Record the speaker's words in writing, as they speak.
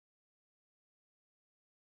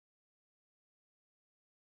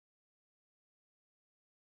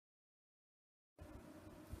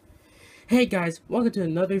Hey guys, welcome to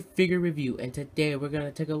another figure review, and today we're going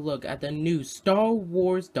to take a look at the new Star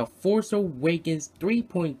Wars The Force Awakens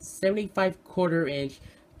 3.75 quarter-inch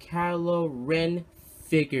Kylo Ren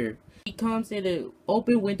figure. He comes in an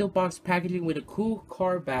open window box packaging with a cool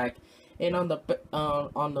card back, and on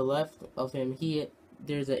the left of him,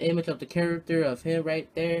 there's an image of the character of him right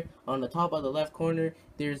there. On the top of the left corner,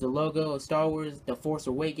 there's the logo of Star Wars The Force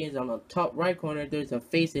Awakens. On the top right corner, there's a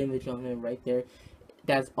face image of him right there.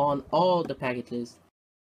 That's on all the packages.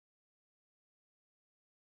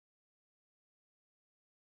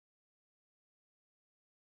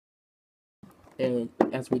 And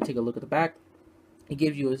as we take a look at the back, it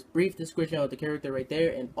gives you a brief description of the character right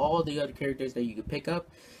there and all the other characters that you can pick up.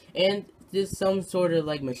 And there's some sort of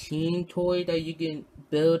like machine toy that you can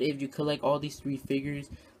build if you collect all these three figures.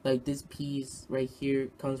 Like this piece right here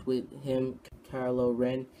comes with him, Kylo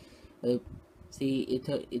Ren. See, it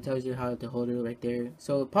tells you how to hold it right there.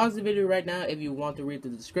 So pause the video right now if you want to read the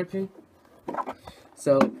description.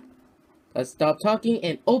 So let's stop talking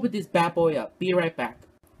and open this bad boy up. Be right back.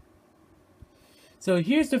 So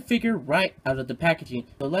here's the figure right out of the packaging.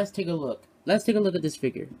 So let's take a look. Let's take a look at this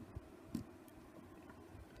figure.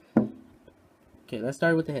 Okay, let's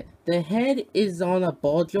start with the head. The head is on a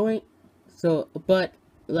ball joint. So, but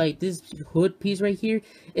like this hood piece right here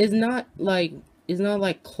is not like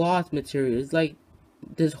cloth material. It's like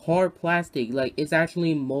this hard plastic. Like it's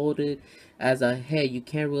actually molded as a head. You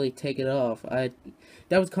can't really take it off. That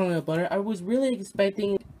was kind of a bummer. I was really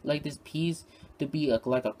expecting like this piece to be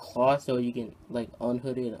like a cloth, so you can like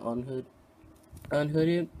unhood it.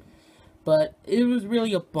 But it was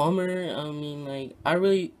really a bummer. I mean, like I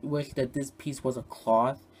really wish that this piece was a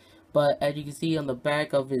cloth. But as you can see on the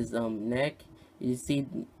back of his neck, you see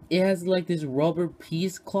it has like this rubber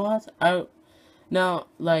piece cloth. Now,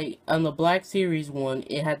 like on the Black Series one,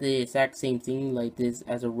 it had the exact same thing like this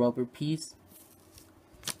as a rubber piece.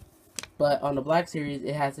 But on the Black Series,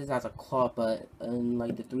 it has this as a cloth, but in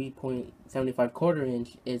like the 3.75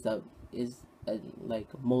 quarter-inch is like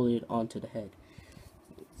molded onto the head.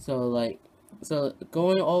 So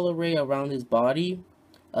going all the way around his body,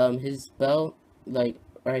 his belt, like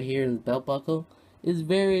right here in the belt buckle, is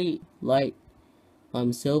very light,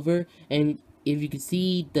 silver, and if you can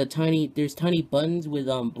see there's tiny buttons with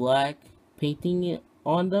black painting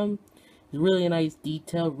on them. It's really a nice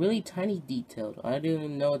detail, really tiny detailed. I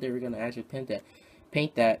didn't know they were gonna actually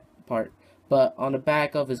paint that part. But on the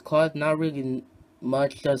back of his cloth, not really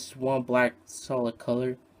much, just one black solid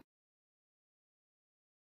color.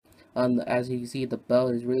 As you can see, the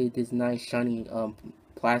belt is really this nice shiny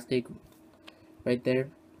plastic right there.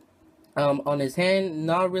 On his hand,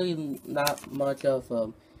 not much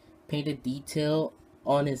of painted detail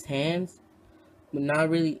on his hands, but not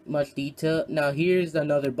really much detail. Now here's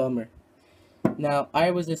another bummer. Now,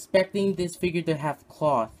 I was expecting this figure to have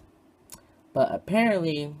cloth, but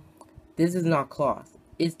apparently, this is not cloth.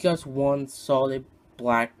 It's just one solid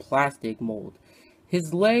black plastic mold.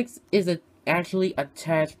 His legs is actually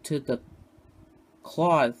attached to the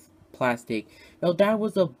cloth plastic. Now,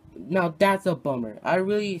 that's a bummer. I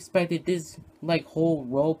really expected this like whole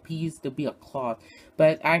row piece to be a cloth,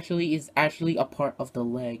 but it's actually a part of the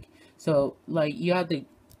leg. So, like, you have to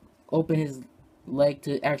open his leg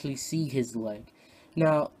to actually see his leg.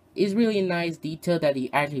 Now, it's really a nice detail that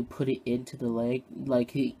he actually put it into the leg.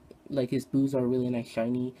 Like his boots are really nice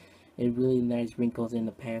shiny, and really nice wrinkles in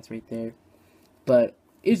the pants right there. But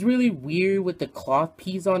it's really weird with the cloth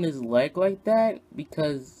piece on his leg like that,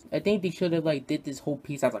 because I think they should have like did this whole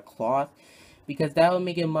piece as a cloth, because that would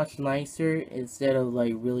make it much nicer instead of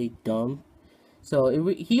like really dumb. So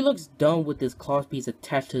he looks dumb with this cloth piece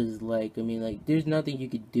attached to his leg. I mean, like, there's nothing you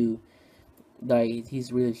could do. Like,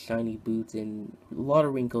 he's really shiny boots and a lot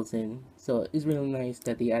of wrinkles in. So it's really nice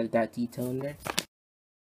that they added that detail in there.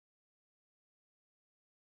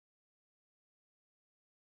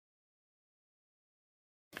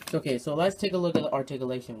 Okay, so let's take a look at the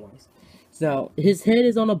articulation wise. So his head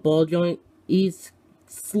is on a ball joint. He's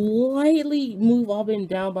slightly move up and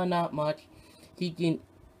down, but not much. He can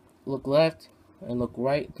look left and look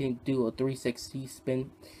right, can do a 360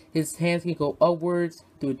 spin. His hands can go upwards,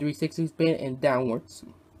 do a 360 spin, and downwards.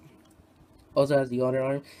 Also has the other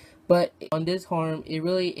arm. But on this arm, it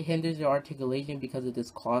really hinders your articulation because of this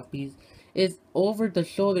cloth piece. It's over the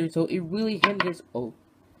shoulder, so it really hinders. Oh,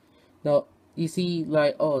 now you see,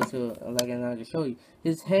 like, so like I'm not gonna show you.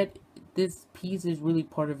 His head, this piece is really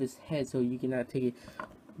part of his head, so you cannot take it.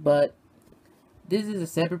 But this is a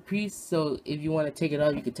separate piece, so if you want to take it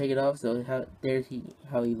off, you can take it off. So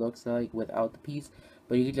how he looks like without the piece,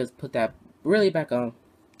 but you can just put that really back on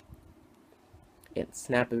and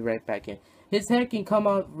snap it right back in. His head can come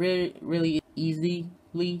out really easily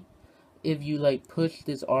if you like push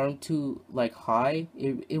this arm too like high.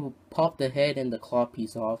 It will pop the head and the claw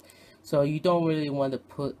piece off. So you don't really want to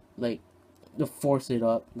put like to force it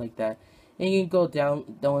up like that. And you can go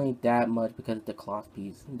down only that much because of the cloth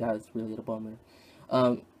piece. That's really the bummer.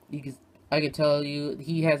 You can I can tell you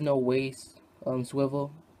he has no waist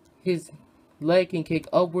swivel. His leg can kick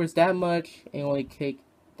upwards that much and only kick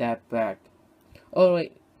that back. Oh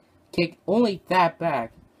wait, kick only that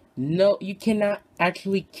back. No, you cannot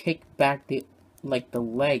actually kick back the like the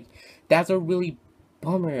leg. That's a really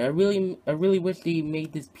bummer. I really wish they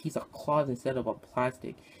made this piece of cloth instead of a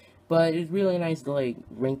plastic. But it's really nice like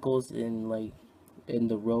wrinkles in like in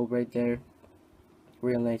the robe right there.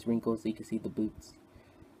 Real nice wrinkles so you can see the boots,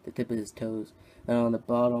 the tip of his toes. And on the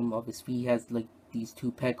bottom of his feet has like these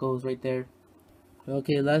two pecos right there.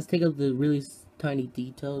 Okay, let's take up the really tiny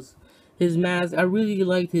details. His mask, I really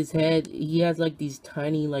liked his head. He has like these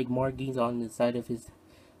tiny like markings on the side of his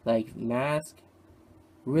like mask.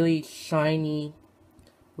 Really shiny,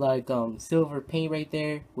 like silver paint right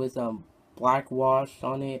there with black wash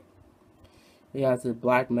on it. He has a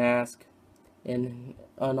black mask, and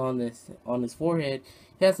on his forehead,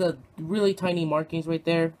 he has a really tiny markings right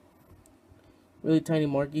there. Really tiny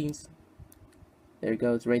markings. There it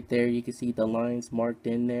goes, right there. You can see the lines marked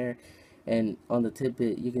in there, and on the tip,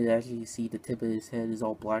 you can actually see the tip of his head is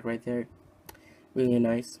all black right there. Really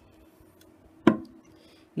nice.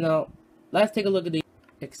 Now, let's take a look at the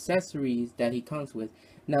accessories that he comes with.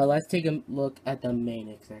 Now, let's take a look at the main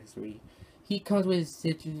accessory. He comes with his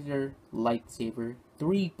signature lightsaber,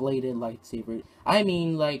 3-bladed lightsaber. I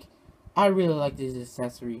mean, like, I really like this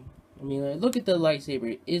accessory. I mean, like, look at the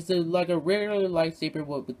lightsaber. It's like a regular lightsaber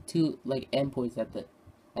with two like endpoints at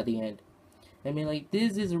the end. I mean, like,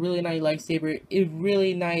 this is a really nice lightsaber. It's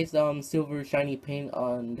really nice silver shiny paint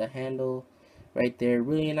on the handle right there.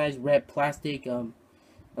 Really nice red plastic a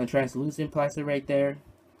translucent plastic right there.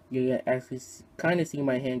 You can actually kind of see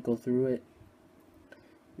my hand go through it.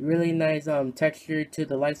 Really nice texture to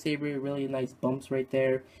the lightsaber. Really nice bumps right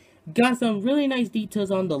there. Got some really nice details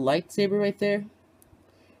on the lightsaber right there.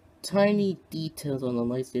 Tiny details on the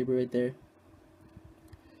lightsaber right there.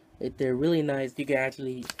 Right there, really nice. You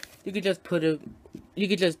could just put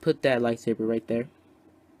that lightsaber right there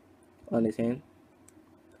on his hand.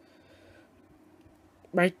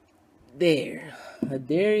 Right there.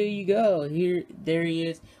 There you go. There he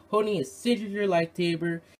is, holding his signature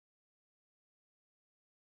lightsaber.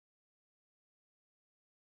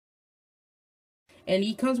 And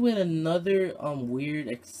he comes with another weird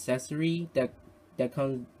accessory that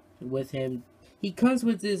comes with him. He comes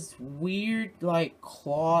with this weird like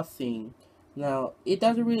claw thing. Now it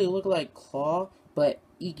doesn't really look like claw, but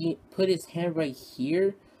he can put his hand right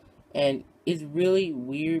here, and it's really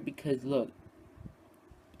weird because look,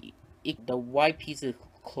 the white piece is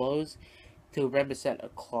closed to represent a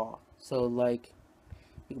claw. So like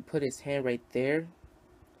you can put his hand right there,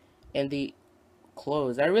 and the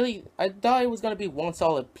clothes. I thought it was gonna be one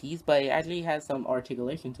solid piece, but it actually has some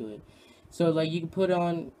articulation to it. So like you can put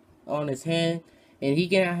on his hand, and he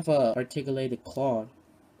can have a articulated claw.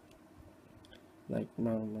 Like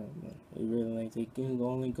no. It really like it can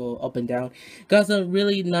only go up and down. Got some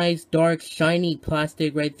really nice dark shiny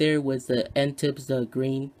plastic right there with the end tips of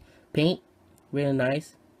green paint. Really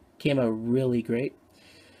nice. Came out really great.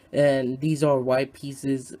 And these are white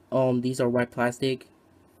pieces. These are white plastic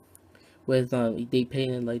with they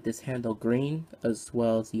painted like this handle green as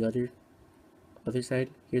well as the other side.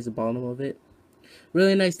 Here's the bottom of it.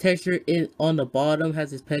 Really nice texture. It on the bottom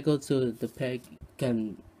has this peggle so the peg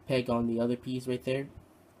can peg on the other piece right there.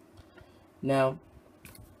 Now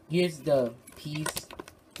here's the piece.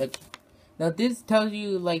 That, now this tells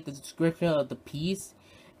you like the description of the piece,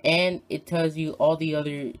 and it tells you all the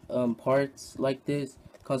other parts like this.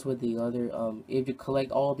 Comes with the other if you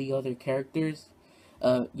collect all the other characters,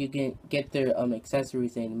 you can get their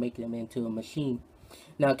accessories and make them into a machine.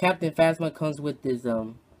 Now Captain Phasma comes with this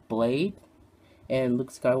blade, and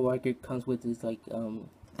Luke Skywalker comes with this like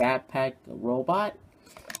backpack robot.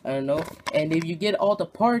 I don't know. And if you get all the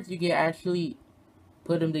parts, you can actually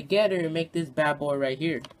put them together and make this bad boy right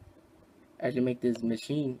here. Actually make this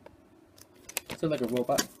machine. So like a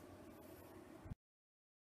robot.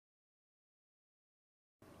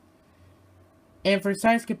 And for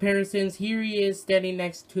size comparisons, here he is standing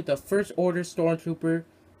next to the First Order Stormtrooper.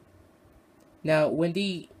 Now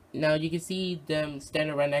you can see them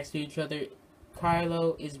standing right next to each other.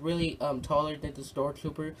 Kylo is really taller than the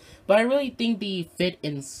Stormtrooper, but I really think they fit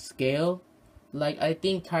in scale. Like I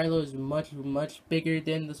think Kylo is much bigger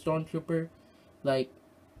than the Stormtrooper. Like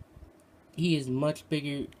he is much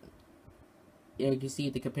bigger you can see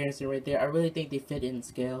the comparison right there. I really think they fit in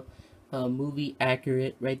scale. Movie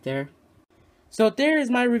accurate right there. So there is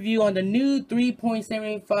my review on the new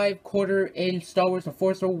 3.75 quarter-inch Star Wars The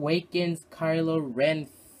Force Awakens Kylo Ren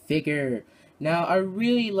figure. Now, I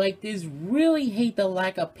really like this, really hate the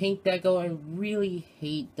lack of paint deco, and really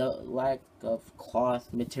hate the lack of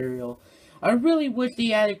cloth material. I really wish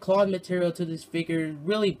they added cloth material to this figure.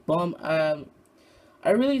 Really bum. I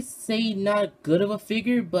really say not good of a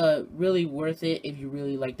figure, but really worth it if you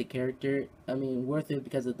really like the character. I mean, worth it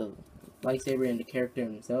because of the lightsaber and the character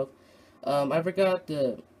himself. I forgot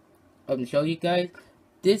to show you guys.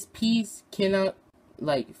 This piece cannot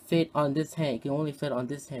like fit on this hand. It can only fit on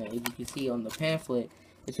this hand. As you can see on the pamphlet,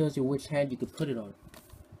 it shows you which hand you can put it on.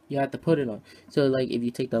 You have to put it on. So like if you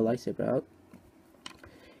take the lightsaber out,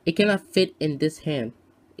 it cannot fit in this hand.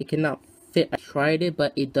 It cannot fit. I tried it,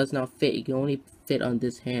 but it does not fit. It can only fit on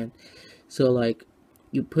this hand. So like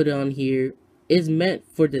you put it on here. It's meant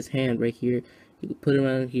for this hand right here. You can put it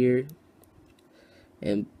on here,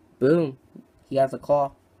 and boom, he has a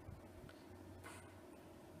claw.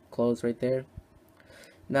 Close right there.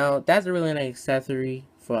 Now that's a really nice accessory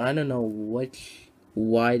for, I don't know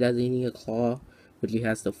why does he need a claw, which he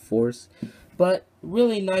has the Force, but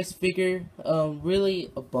really nice figure. Really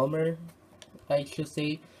a bummer, I should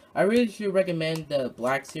say. I really should recommend the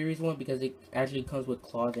Black Series one because it actually comes with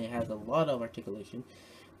claws and it has a lot of articulation.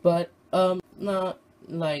 But not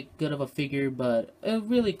like good of a figure, but a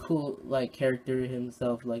really cool like character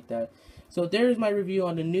himself like that. So there's my review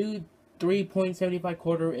on the new 3.75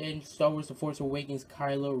 quarter-inch Star Wars The Force Awakens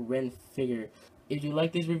Kylo Ren figure. If you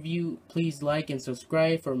like this review, please like and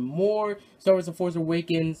subscribe for more Star Wars The Force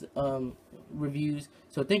Awakens reviews.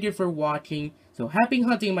 So thank you for watching. So happy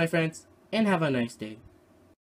hunting, my friends, and have a nice day.